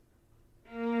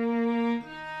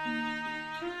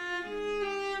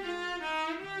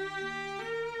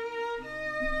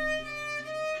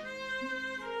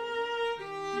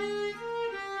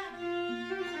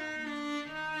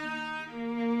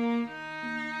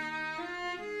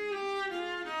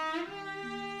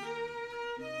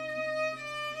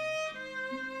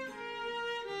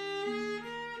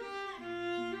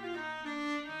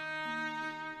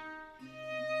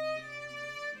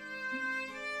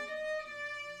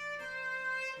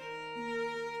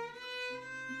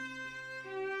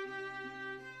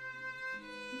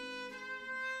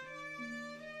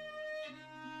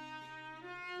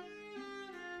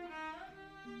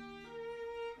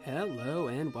Hello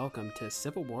and welcome to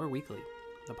Civil War Weekly,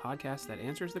 the podcast that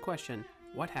answers the question,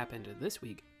 what happened this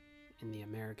week in the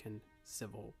American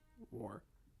Civil War?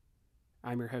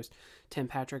 I'm your host, Tim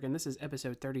Patrick, and this is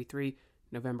episode 33,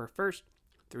 November 1st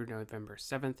through November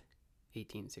 7th,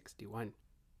 1861.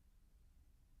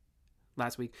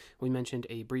 Last week, we mentioned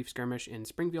a brief skirmish in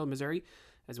Springfield, Missouri,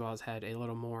 as well as had a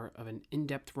little more of an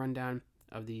in-depth rundown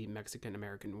of the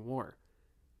Mexican-American War.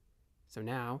 So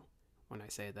now, when I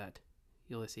say that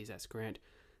Ulysses S. Grant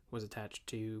was attached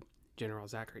to General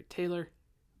Zachary Taylor,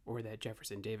 or that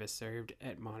Jefferson Davis served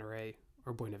at Monterey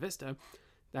or Buena Vista,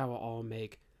 that will all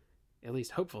make, at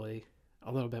least hopefully,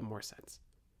 a little bit more sense.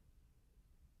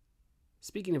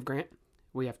 Speaking of Grant,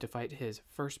 we have to fight his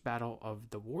first battle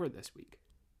of the war this week.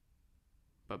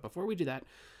 But before we do that,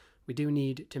 we do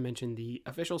need to mention the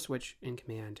official switch in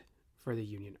command for the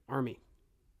Union Army.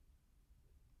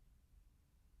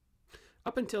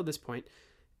 Up until this point,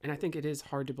 and I think it is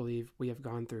hard to believe we have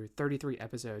gone through 33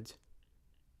 episodes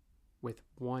with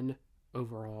one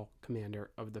overall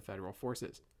commander of the federal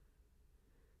forces.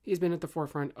 He's been at the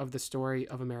forefront of the story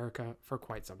of America for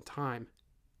quite some time.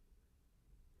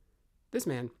 This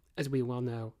man, as we well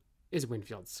know, is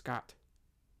Winfield Scott.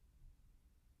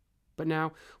 But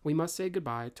now we must say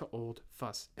goodbye to old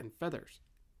Fuss and Feathers.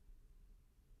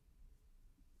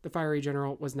 The fiery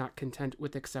general was not content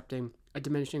with accepting a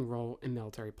diminishing role in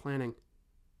military planning.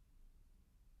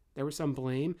 There was some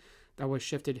blame that was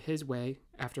shifted his way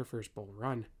after first Bull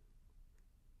Run.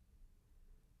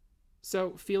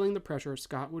 So, feeling the pressure,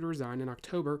 Scott would resign in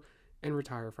October and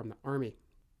retire from the Army.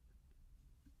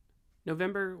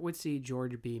 November would see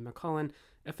George B. McClellan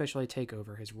officially take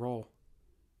over his role.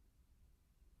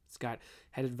 Scott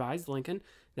had advised Lincoln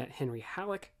that Henry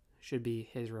Halleck should be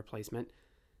his replacement,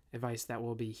 advice that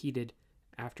will be heeded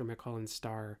after McClellan's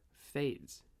star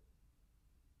fades.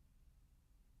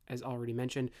 As already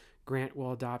mentioned, Grant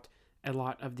will adopt a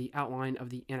lot of the outline of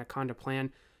the Anaconda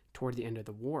Plan toward the end of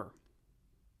the war.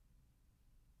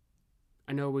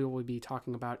 I know we will be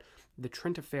talking about the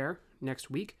Trent Affair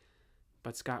next week,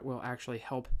 but Scott will actually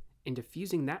help in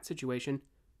diffusing that situation,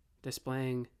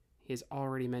 displaying his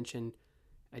already mentioned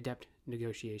adept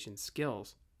negotiation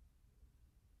skills.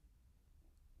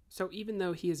 So even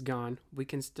though he is gone, we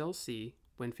can still see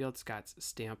Winfield Scott's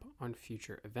stamp on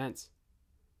future events.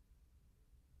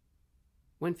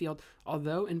 Winfield,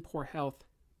 although in poor health,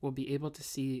 will be able to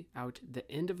see out the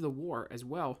end of the war as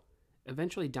well,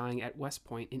 eventually dying at West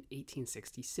Point in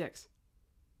 1866.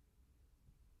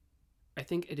 I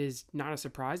think it is not a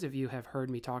surprise if you have heard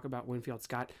me talk about Winfield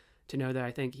Scott to know that I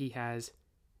think he has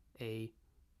a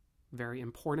very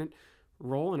important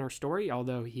role in our story,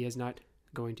 although he is not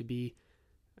going to be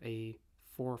a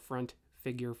forefront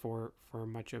figure for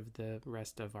much of the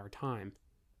rest of our time.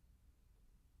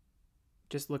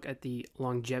 Just look at the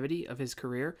longevity of his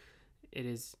career. It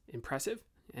is impressive,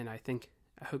 and I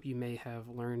hope you may have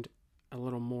learned a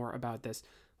little more about this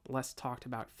less talked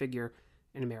about figure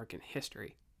in American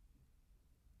history.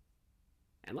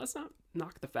 And let's not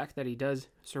knock the fact that he does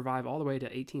survive all the way to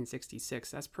 1866.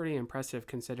 That's pretty impressive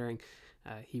considering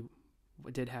he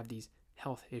did have these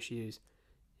health issues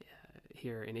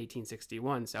here in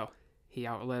 1861. So he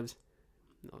outlives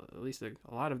at least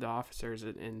a lot of the officers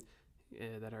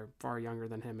that are far younger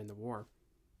than him in the war.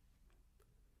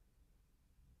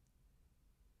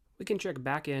 We can check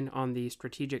back in on the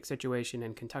strategic situation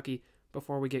in Kentucky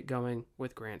before we get going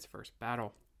with Grant's first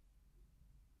battle.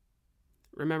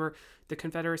 Remember, the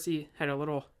Confederacy had a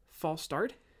little false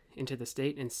start into the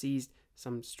state and seized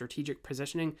some strategic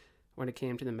positioning when it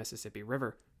came to the Mississippi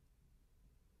River.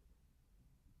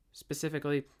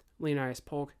 Specifically, Leonidas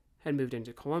Polk had moved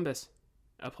into Columbus,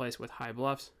 a place with high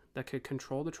bluffs that could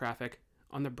control the traffic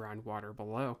on the brown water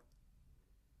below.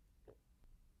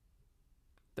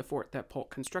 The fort that Polk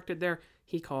constructed there,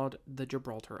 he called the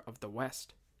Gibraltar of the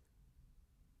West.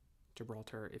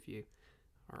 Gibraltar, if you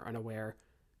are unaware,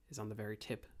 is on the very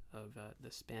tip of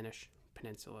the Spanish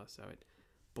peninsula, so it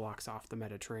blocks off the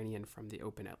Mediterranean from the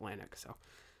open Atlantic. So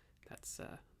that's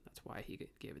why he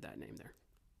gave it that name there.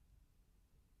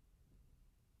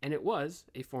 And it was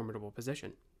a formidable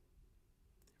position.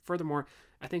 Furthermore,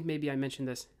 I think maybe I mentioned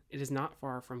this, it is not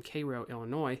far from Cairo,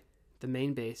 Illinois, the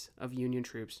main base of Union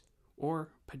troops, or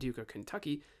Paducah,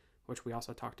 Kentucky, which we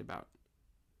also talked about.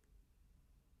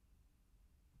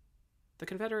 The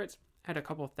Confederates had a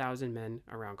couple thousand men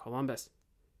around Columbus,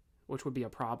 which would be a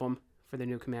problem for the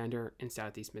new commander in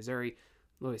southeast Missouri,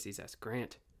 Ulysses S.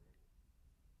 Grant.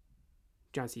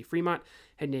 John C. Fremont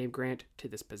had named Grant to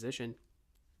this position.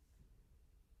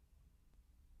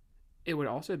 It would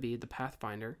also be the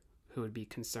Pathfinder who would be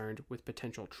concerned with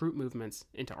potential troop movements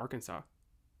into Arkansas.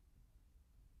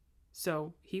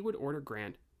 So he would order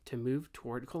Grant to move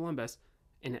toward Columbus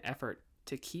in an effort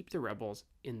to keep the rebels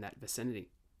in that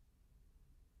vicinity.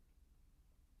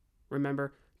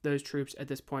 Remember, those troops at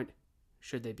this point,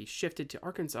 should they be shifted to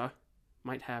Arkansas,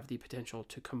 might have the potential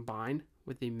to combine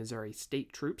with the Missouri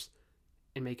state troops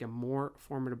and make a more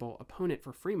formidable opponent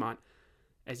for Fremont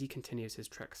as he continues his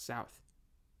trek south.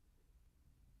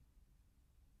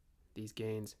 These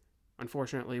gains,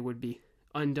 unfortunately, would be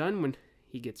undone when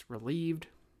he gets relieved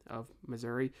of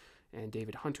Missouri and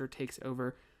David Hunter takes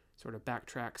over, sort of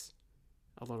backtracks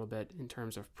a little bit in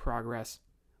terms of progress,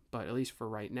 but at least for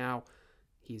right now,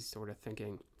 he's sort of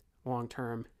thinking long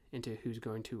term into who's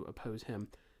going to oppose him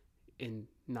in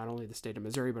not only the state of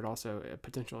Missouri, but also a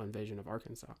potential invasion of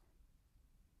Arkansas.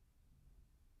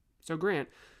 So Grant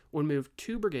would move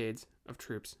 2 brigades of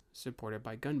troops supported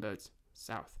by gunboats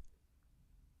south.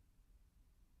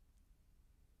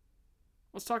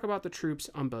 Let's talk about the troops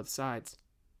on both sides.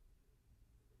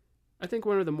 I think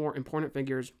one of the more important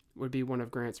figures would be one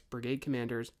of Grant's brigade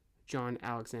commanders, John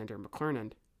Alexander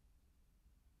McClernand.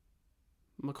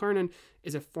 McClernand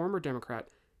is a former Democrat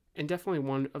and definitely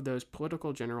one of those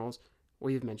political generals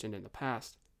we've mentioned in the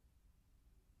past.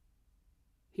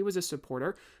 He was a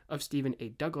supporter of Stephen A.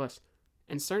 Douglas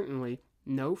and certainly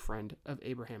no friend of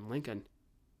Abraham Lincoln.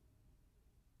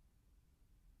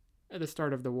 At the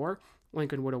start of the war,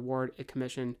 Lincoln would award a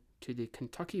commission to the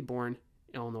Kentucky-born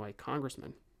Illinois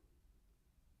congressman.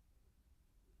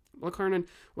 McClernand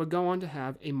would go on to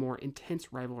have a more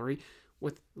intense rivalry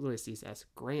with Ulysses S.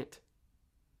 Grant.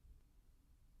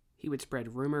 He would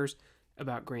spread rumors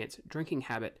about Grant's drinking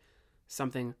habit,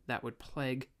 something that would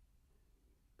plague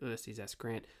Ulysses S.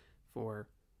 Grant for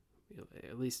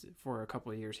at least for a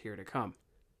couple of years here to come.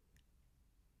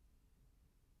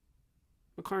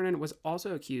 McClernand was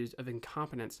also accused of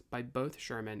incompetence by both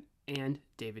Sherman and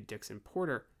David Dixon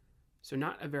Porter, so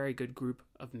not a very good group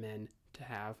of men to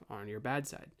have on your bad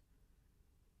side.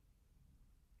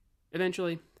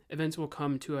 Eventually, events will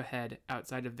come to a head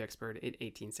outside of Vicksburg in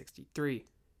 1863.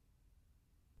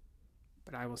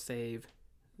 But I will save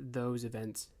those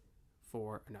events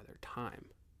for another time.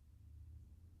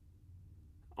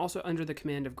 Also under the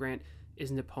command of Grant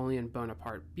is Napoleon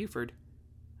Bonaparte Buford,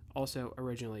 also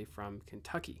originally from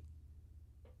Kentucky.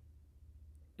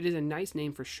 It is a nice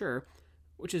name for sure,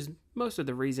 which is most of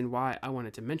the reason why I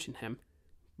wanted to mention him,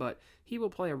 but he will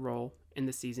play a role in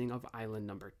the seizing of Island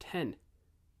Number 10.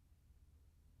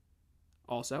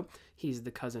 Also, he's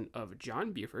the cousin of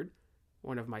John Buford,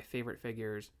 one of my favorite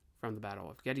figures from the Battle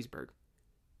of Gettysburg.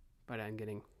 But I'm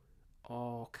getting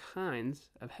all kinds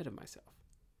ahead of myself.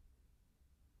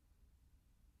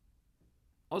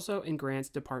 Also in Grant's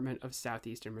Department of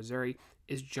Southeastern Missouri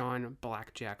is John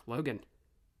Blackjack Logan.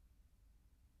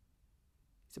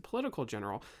 He's a political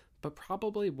general, but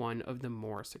probably one of the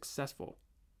more successful.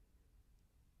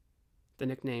 The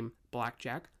nickname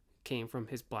Blackjack came from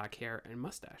his black hair and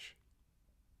mustache.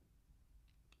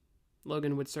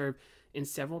 Logan would serve in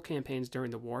several campaigns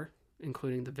during the war,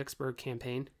 including the Vicksburg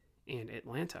campaign and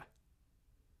Atlanta.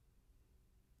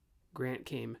 Grant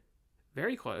came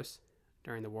very close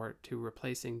during the war to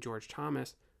replacing George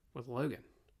Thomas with Logan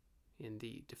in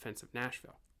the defense of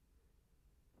Nashville.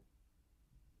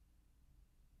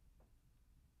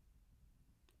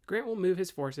 Grant will move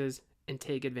his forces and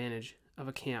take advantage of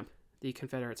a camp the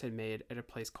Confederates had made at a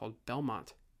place called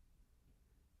Belmont.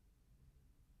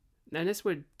 Now, this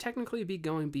would technically be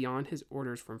going beyond his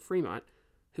orders from Fremont,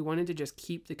 who wanted to just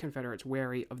keep the Confederates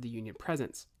wary of the Union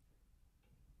presence.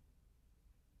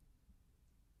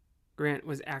 Grant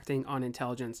was acting on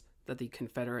intelligence that the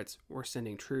Confederates were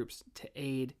sending troops to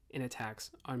aid in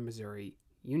attacks on Missouri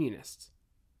Unionists.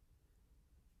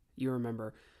 You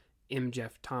remember M.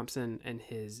 Jeff Thompson and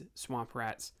his swamp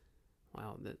rats.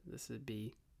 Well, this would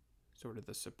be sort of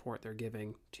the support they're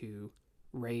giving to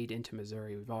raid into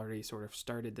Missouri. We've already sort of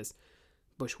started this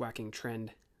bushwhacking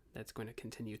trend that's going to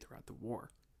continue throughout the war.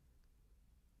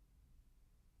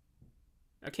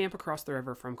 A camp across the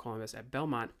river from Columbus at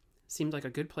Belmont seemed like a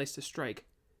good place to strike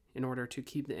in order to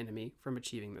keep the enemy from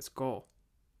achieving this goal.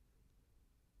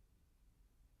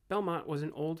 Belmont was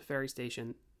an old ferry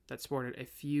station that sported a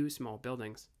few small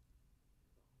buildings.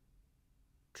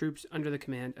 Troops under the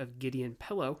command of Gideon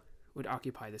Pillow would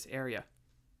occupy this area.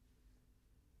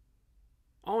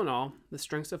 All in all, the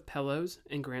strengths of Pillow's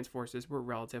and Grant's forces were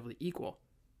relatively equal.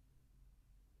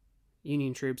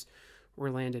 Union troops were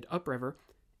landed upriver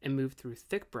and moved through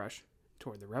thick brush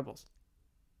toward the rebels.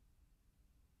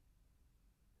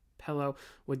 Pillow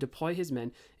would deploy his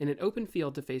men in an open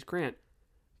field to face Grant,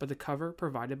 but the cover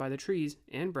provided by the trees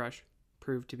and brush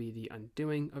proved to be the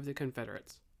undoing of the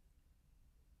Confederates.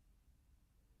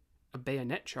 A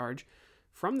bayonet charge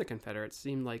from the Confederates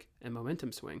seemed like a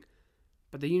momentum swing,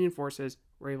 but the Union forces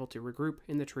were able to regroup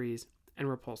in the trees and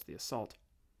repulse the assault.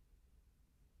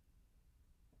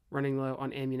 Running low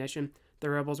on ammunition, the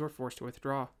rebels were forced to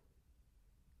withdraw.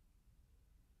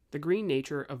 The green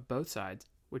nature of both sides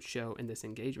would show in this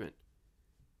engagement.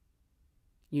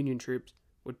 Union troops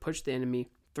would push the enemy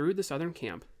through the southern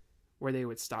camp, where they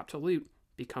would stop to loot,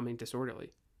 becoming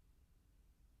disorderly.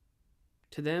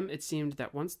 To them, it seemed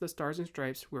that once the stars and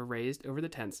stripes were raised over the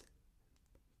tents,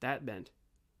 that meant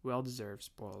well-deserved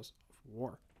spoils of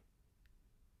war.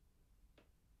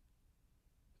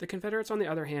 The Confederates, on the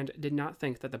other hand, did not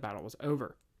think that the battle was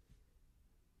over.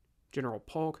 General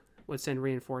Polk would send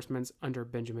reinforcements under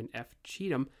Benjamin F.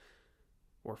 Cheatham,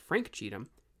 or Frank Cheatham,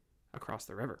 across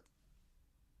the river.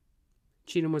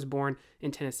 Cheatham was born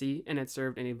in Tennessee and had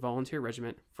served in a volunteer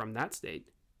regiment from that state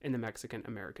in the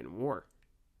Mexican-American War.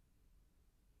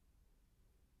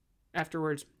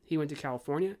 Afterwards, he went to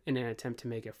California in an attempt to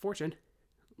make a fortune,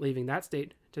 leaving that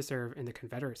state to serve in the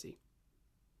Confederacy.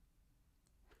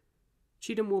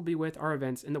 Cheatham will be with our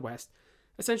events in the West,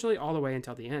 essentially all the way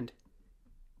until the end.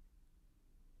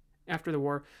 After the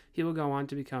war, he will go on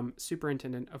to become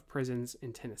superintendent of prisons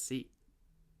in Tennessee.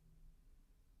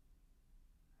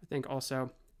 I think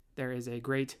also there is a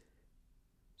great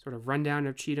sort of rundown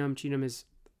of Cheatham. Cheatham is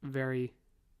very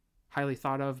highly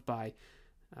thought of by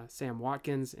Sam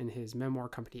Watkins in his memoir,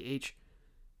 Company H.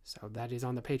 So that is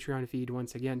on the Patreon feed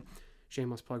once again.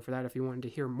 Shameless plug for that if you wanted to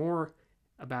hear more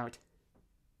about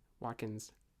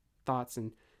Watkins' thoughts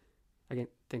and, again,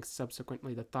 think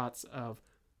subsequently the thoughts of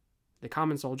the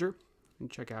common soldier, and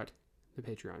check out the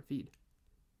Patreon feed.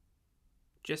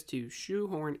 Just to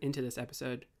shoehorn into this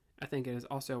episode, I think it is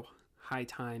also high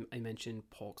time I mention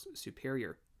Polk's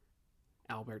superior,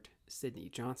 Albert Sidney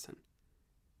Johnston.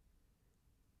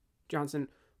 Johnston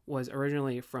was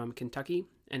originally from Kentucky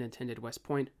and attended West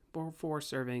Point before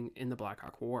serving in the Black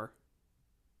Hawk War.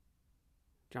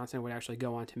 Johnston would actually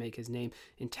go on to make his name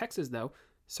in Texas, though,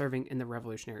 serving in the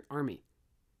Revolutionary Army.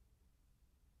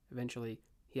 Eventually,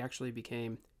 he actually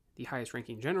became the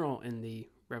highest-ranking general in the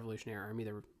Revolutionary Army,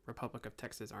 the Republic of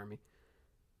Texas Army.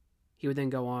 He would then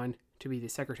go on to be the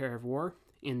Secretary of War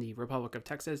in the Republic of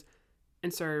Texas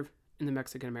and serve in the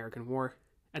Mexican-American War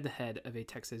at the head of a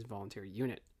Texas volunteer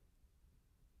unit.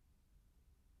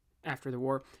 After the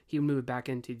war, he moved back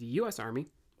into the U.S. Army,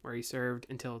 where he served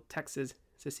until Texas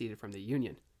seceded from the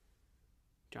Union.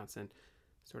 Johnston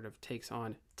sort of takes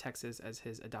on Texas as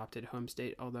his adopted home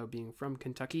state, although being from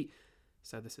Kentucky,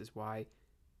 so this is why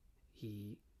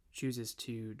he chooses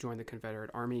to join the Confederate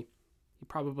Army. He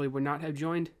probably would not have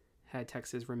joined had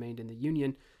Texas remained in the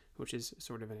Union, which is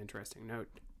sort of an interesting note.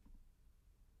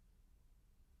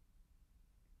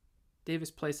 Davis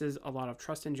places a lot of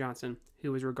trust in Johnston,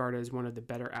 who was regarded as one of the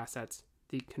better assets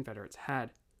the Confederates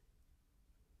had.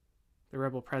 The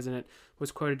rebel president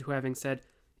was quoted to having said,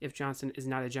 "If Johnston is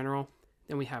not a general,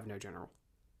 then we have no general."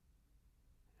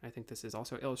 I think this is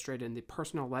also illustrated in the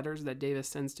personal letters that Davis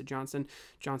sends to Johnston.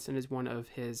 Johnston is one of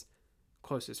his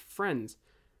closest friends,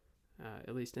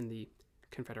 at least in the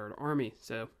Confederate Army,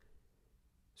 so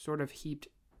sort of heaped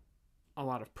a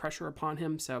lot of pressure upon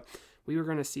him. So we were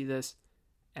going to see this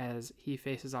as he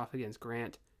faces off against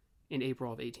Grant in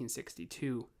April of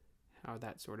 1862, how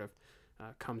that sort of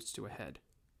comes to a head.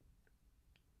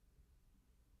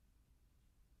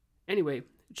 Anyway,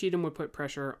 Cheatham would put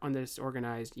pressure on the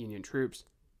disorganized Union troops.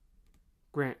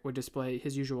 Grant would display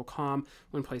his usual calm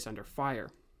when placed under fire.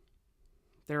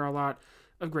 There are a lot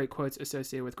of great quotes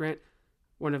associated with Grant,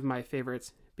 one of my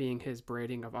favorites being his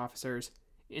berating of officers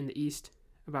in the East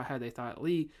about how they thought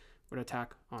Lee would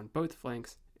attack on both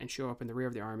flanks and show up in the rear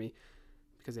of the army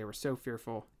because they were so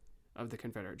fearful of the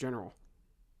Confederate general.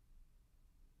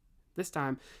 This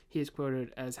time, he is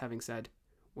quoted as having said,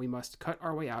 "We must cut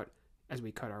our way out as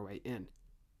we cut our way in."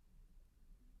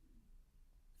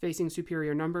 Facing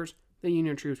superior numbers, the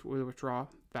Union troops would withdraw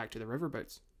back to the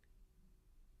riverboats.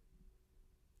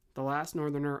 The last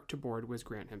Northerner to board was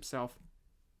Grant himself.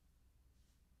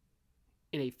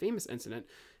 In a famous incident,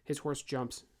 his horse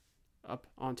jumps up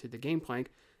onto the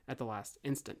gangplank at the last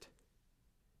instant.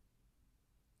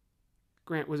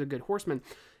 Grant was a good horseman,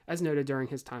 as noted during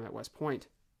his time at West Point.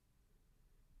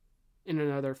 In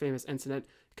another famous incident,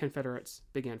 Confederates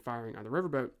began firing on the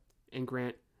riverboat, and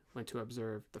Grant went to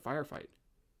observe the firefight.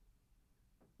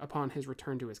 Upon his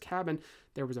return to his cabin,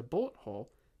 there was a bullet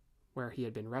hole where he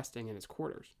had been resting in his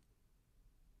quarters.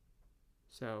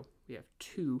 So we have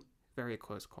two very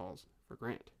close calls for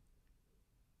Grant.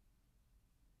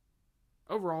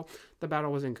 Overall, the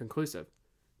battle was inconclusive.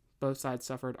 Both sides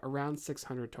suffered around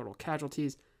 600 total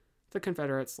casualties, the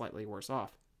Confederates slightly worse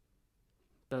off.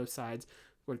 both sides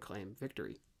would claim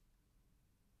victory.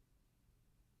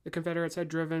 The Confederates had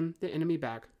driven the enemy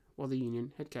back while the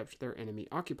Union had kept their enemy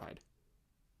occupied.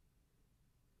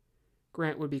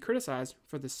 Grant would be criticized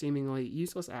for the seemingly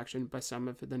useless action by some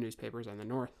of the newspapers in the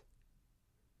North.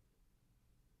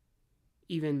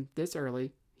 Even this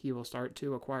early, he will start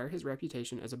to acquire his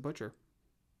reputation as a butcher.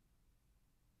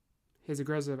 His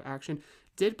aggressive action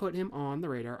did put him on the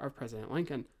radar of President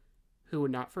Lincoln, who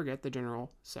would not forget the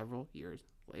general several years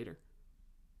later.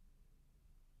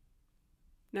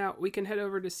 Now, we can head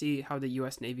over to see how the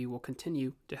U.S. Navy will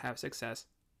continue to have success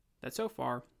that so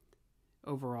far,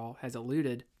 overall, has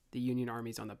eluded the Union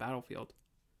armies on the battlefield.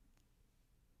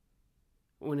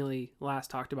 When we last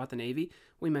talked about the Navy,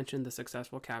 we mentioned the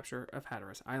successful capture of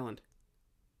Hatteras Island.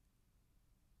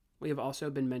 We have also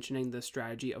been mentioning the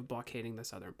strategy of blockading the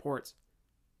southern ports.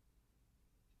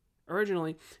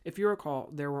 Originally, if you recall,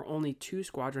 there were only 2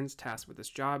 squadrons tasked with this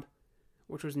job,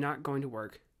 which was not going to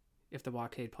work if the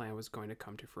blockade plan was going to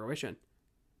come to fruition.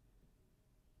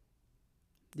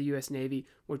 The U.S. Navy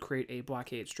would create a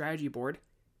blockade strategy board,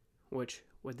 which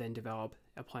would then develop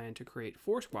a plan to create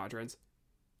 4 squadrons,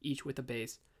 each with a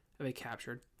base of a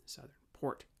captured southern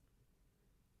port.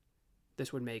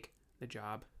 This would make the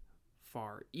job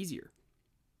far easier.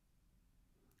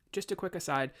 Just a quick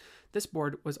aside, this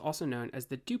board was also known as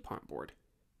the DuPont Board.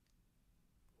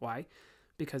 Why?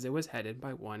 Because it was headed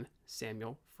by one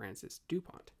Samuel Francis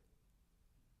DuPont.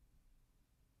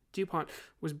 DuPont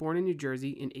was born in New Jersey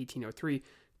in 1803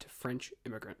 to French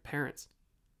immigrant parents.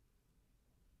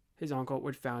 His uncle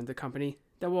would found the company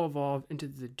that will evolve into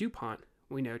the DuPont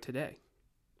we know today.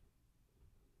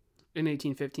 In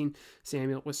 1815,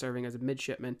 Samuel was serving as a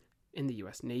midshipman in the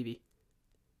U.S. Navy.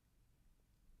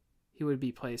 He would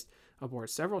be placed aboard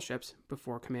several ships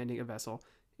before commanding a vessel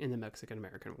in the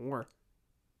Mexican-American War.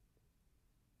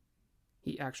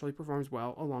 He actually performs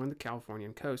well along the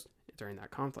Californian coast during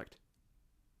that conflict.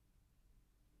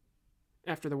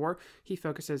 After the war, he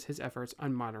focuses his efforts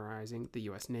on modernizing the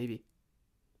U.S. Navy.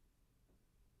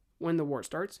 When the war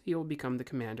starts, he will become the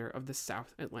commander of the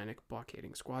South Atlantic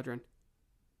Blockading Squadron.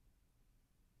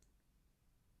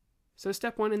 So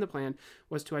step 1 in the plan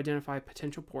was to identify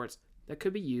potential ports that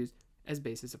could be used as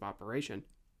bases of operation.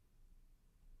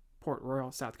 Port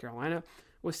Royal, South Carolina,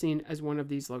 was seen as one of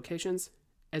these locations,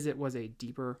 as it was a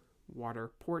deeper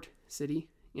water port city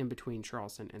in between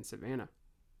Charleston and Savannah.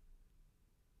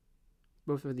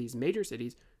 Both of these major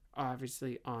cities are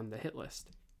obviously on the hit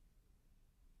list.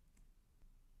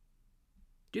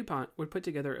 DuPont would put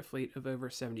together a fleet of over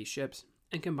 70 ships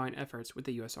and combine efforts with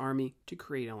the U.S. Army to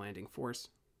create a landing force.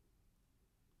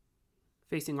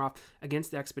 Facing off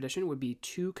against the expedition would be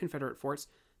 2 Confederate forts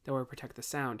that would protect the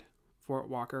Sound, Fort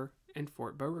Walker and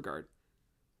Fort Beauregard.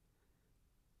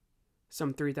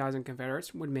 Some 3,000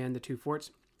 Confederates would man the 2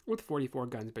 forts with 44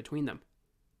 guns between them.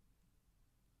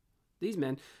 These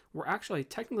men were actually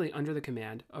technically under the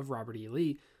command of Robert E.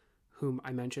 Lee, whom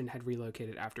I mentioned had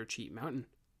relocated after Cheat Mountain.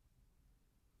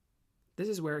 This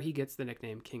is where he gets the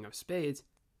nickname King of Spades,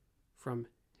 from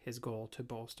his goal to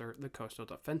bolster the coastal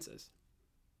defenses.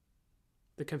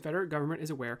 The Confederate government is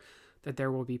aware that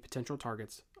there will be potential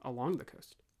targets along the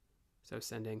coast, so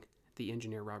sending the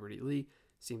engineer Robert E. Lee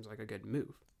seems like a good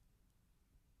move.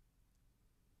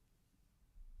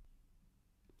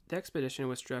 The expedition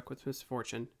was struck with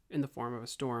misfortune in the form of a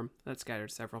storm that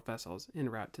scattered several vessels en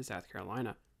route to South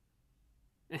Carolina.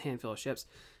 A handful of ships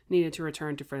needed to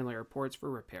return to friendlier ports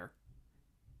for repair.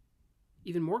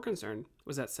 Even more concern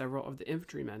was that several of the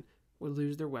infantrymen would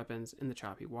lose their weapons in the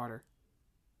choppy water.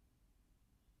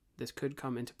 This could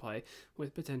come into play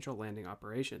with potential landing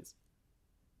operations.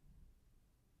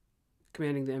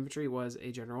 Commanding the infantry was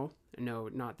a general, no,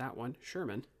 not that one,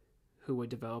 Sherman, who would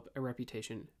develop a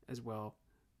reputation as well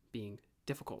being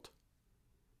difficult.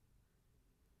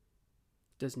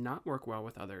 Does not work well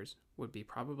with others would be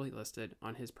probably listed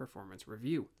on his performance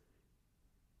review.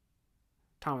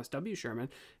 Thomas W. Sherman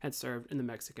had served in the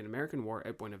Mexican-American War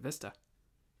at Buena Vista.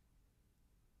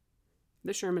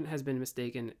 This Sherman has been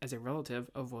mistaken as a relative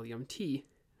of William T.,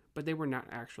 but they were not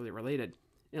actually related,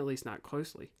 at least not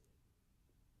closely.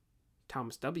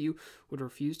 Thomas W. would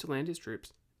refuse to land his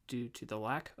troops due to the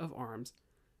lack of arms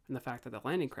and the fact that the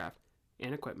landing craft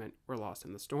and equipment were lost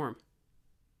in the storm.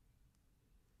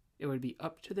 It would be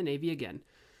up to the Navy again.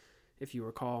 If you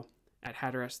recall, at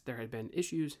Hatteras there had been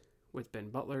issues with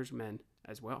Ben Butler's men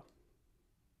as well.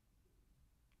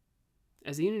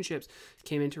 As the Union ships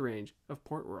came into range of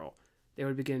Port Royal, they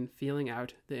would begin feeling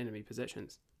out the enemy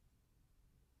positions.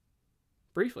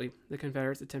 Briefly, the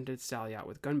Confederates attempted to sally out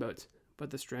with gunboats,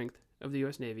 but the strength of the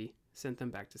U.S. Navy sent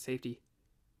them back to safety.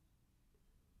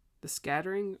 The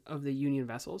scattering of the Union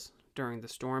vessels during the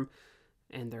storm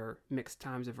and their mixed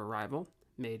times of arrival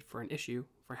made for an issue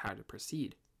for how to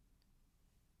proceed.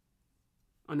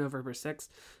 On November 6th,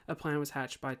 a plan was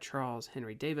hatched by Charles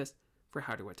Henry Davis for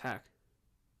how to attack.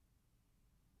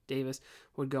 Davis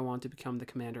would go on to become the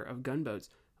commander of gunboats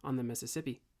on the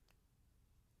Mississippi.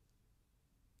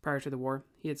 Prior to the war,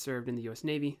 he had served in the U.S.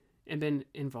 Navy and been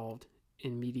involved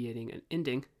in mediating an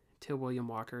ending to William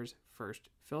Walker's first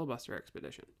filibuster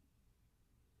expedition.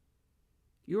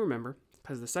 You remember,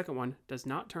 because the second one does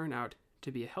not turn out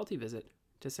to be a healthy visit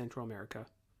to Central America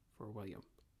for William.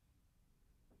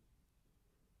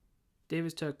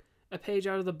 Davis took a page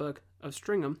out of the book of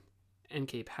Stringham and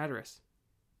Cape Hatteras.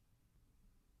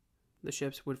 The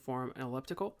ships would form an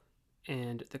elliptical,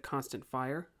 and the constant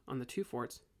fire on the two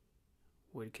forts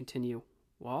would continue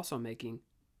while also making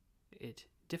it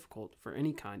difficult for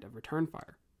any kind of return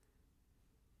fire.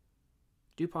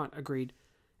 DuPont agreed,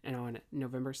 and on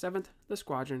November 7th, the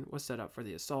squadron was set up for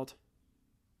the assault.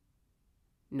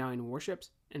 9 warships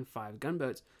and 5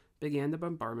 gunboats began the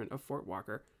bombardment of Fort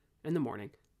Walker in the morning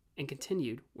and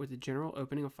continued with the general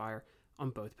opening of fire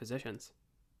on both positions.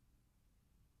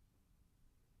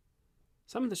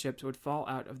 Some of the ships would fall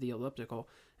out of the elliptical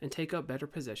and take up better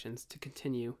positions to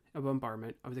continue a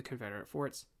bombardment of the Confederate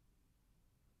forts.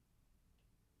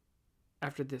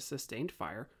 After this sustained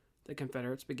fire, the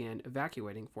Confederates began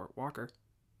evacuating Fort Walker.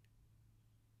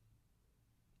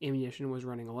 Ammunition was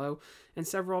running low, and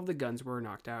several of the guns were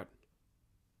knocked out.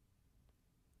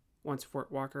 Once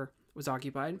Fort Walker was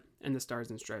occupied and the Stars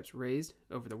and Stripes raised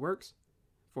over the works,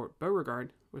 Fort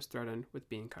Beauregard was threatened with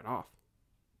being cut off.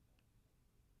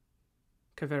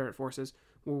 Confederate forces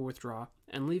will withdraw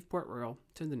and leave Port Royal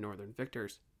to the Northern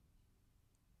victors.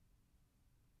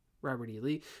 Robert E.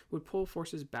 Lee would pull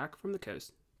forces back from the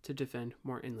coast to defend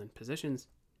more inland positions,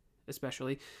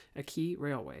 especially a key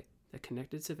railway that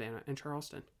connected Savannah and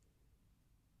Charleston.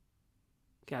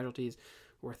 Casualties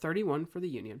were 31 for the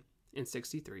Union and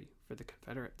 63 for the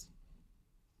Confederates.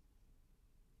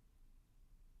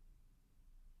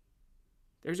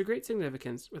 There's a great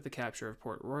significance with the capture of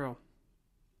Port Royal.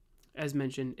 As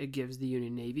mentioned, it gives the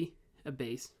Union Navy a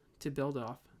base to build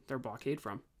off their blockade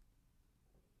from.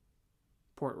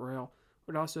 Port Royal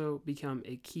would also become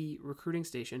a key recruiting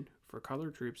station for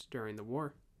colored troops during the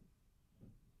war.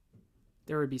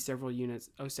 There would be several units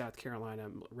of South Carolina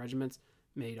regiments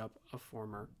made up of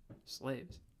former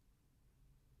slaves.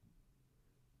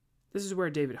 This is where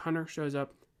David Hunter shows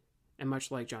up, and much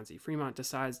like John C. Fremont,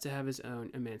 decides to have his own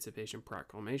Emancipation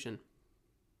Proclamation.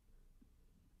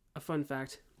 A fun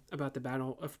fact about the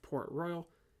Battle of Port Royal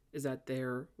is that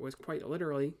there was quite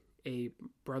literally a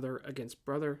brother against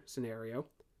brother scenario.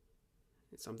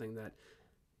 It's something that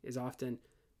is often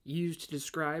used to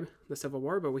describe the Civil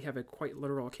War, but we have a quite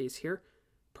literal case here.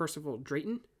 Percival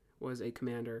Drayton was a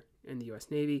commander in the U.S.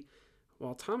 Navy,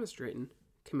 while Thomas Drayton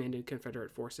commanded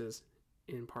Confederate forces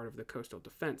in part of the coastal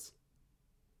defense.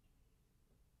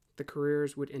 The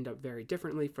careers would end up very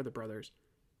differently for the brothers.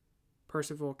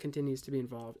 Percival continues to be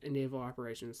involved in naval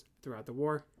operations throughout the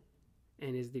war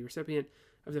and is the recipient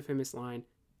of the famous line,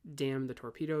 "Damn the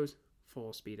torpedoes,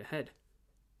 full speed ahead."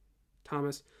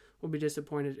 Thomas will be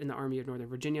disappointed in the Army of Northern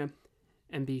Virginia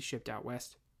and be shipped out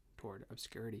west toward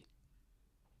obscurity.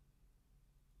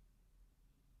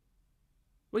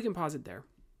 We can pause it there.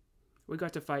 We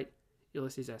got to fight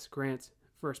Ulysses S. Grant's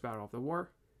first battle of the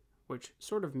war, which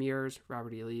sort of mirrors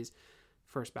Robert E. Lee's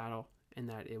first battle in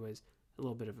that it was a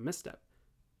little bit of a misstep.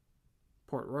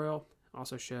 Port Royal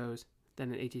also shows that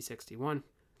in 1861,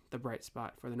 the bright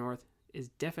spot for the North is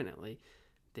definitely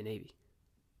the Navy.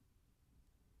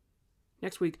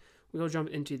 Next week, we will jump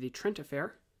into the Trent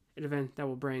Affair, an event that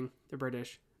will bring the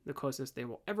British the closest they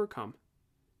will ever come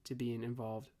to being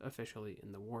involved officially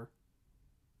in the war.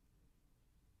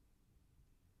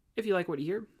 If you like what you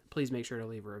hear, please make sure to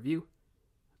leave a review.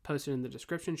 Posted in the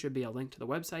description should be a link to the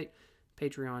website,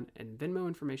 Patreon, and Venmo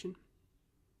information.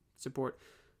 Support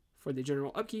for the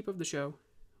general upkeep of the show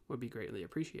would be greatly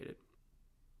appreciated.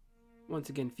 Once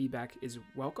again, feedback is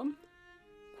welcome.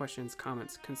 Questions,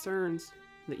 comments, concerns.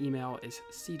 The email is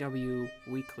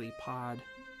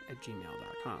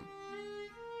cwweeklypod@gmail.com.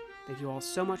 Thank you all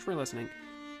so much for listening,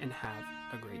 and have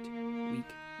a great day.